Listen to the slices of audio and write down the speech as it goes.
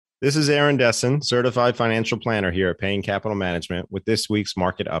This is Aaron Dessen, certified financial planner here at Payne Capital Management with this week's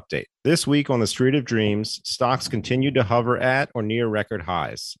market update. This week on the Street of Dreams, stocks continued to hover at or near record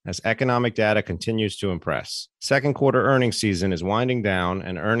highs as economic data continues to impress. Second quarter earnings season is winding down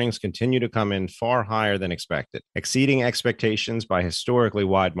and earnings continue to come in far higher than expected, exceeding expectations by historically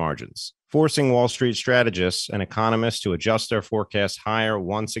wide margins, forcing Wall Street strategists and economists to adjust their forecasts higher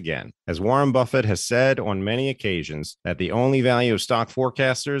once again. As Warren Buffett has said on many occasions, that the only value of stock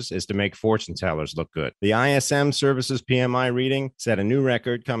forecasters is to make fortune tellers look good. The ISM Services PMI reading set a new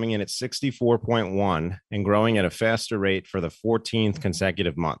record, coming in at 64.1 and growing at a faster rate for the 14th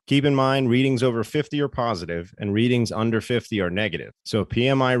consecutive month. Keep in mind, readings over 50 are positive and readings under 50 are negative. So a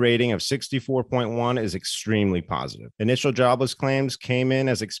PMI rating of 64.1 is extremely positive. Initial jobless claims came in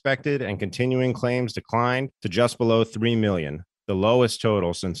as expected, and continuing claims declined to just below 3 million, the lowest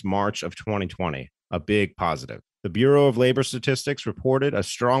total since March of 2020, a big positive. The Bureau of Labor Statistics reported a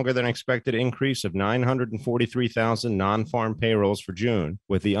stronger than expected increase of 943,000 non-farm payrolls for June,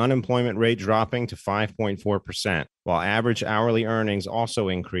 with the unemployment rate dropping to 5.4%, while average hourly earnings also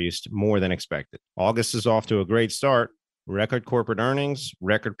increased more than expected. August is off to a great start. Record corporate earnings,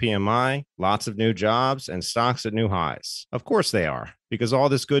 record PMI, lots of new jobs, and stocks at new highs. Of course they are, because all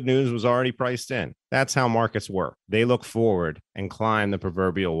this good news was already priced in. That's how markets work. They look forward and climb the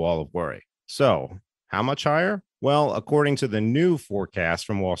proverbial wall of worry. So, how much higher? Well, according to the new forecast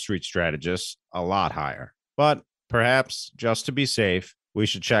from Wall Street strategists, a lot higher. But perhaps, just to be safe, we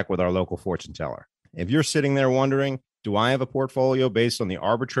should check with our local fortune teller. If you're sitting there wondering, do I have a portfolio based on the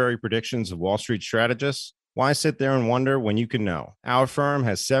arbitrary predictions of Wall Street strategists? Why sit there and wonder when you can know? Our firm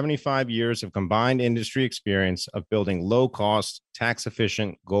has 75 years of combined industry experience of building low-cost,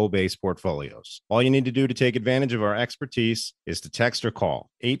 tax-efficient, goal-based portfolios. All you need to do to take advantage of our expertise is to text or call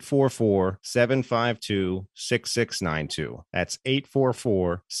 844-752-6692. That's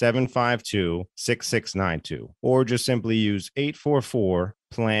 844-752-6692. Or just simply use 844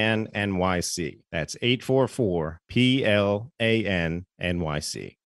 PLAN NYC. That's 844 PLAN NYC.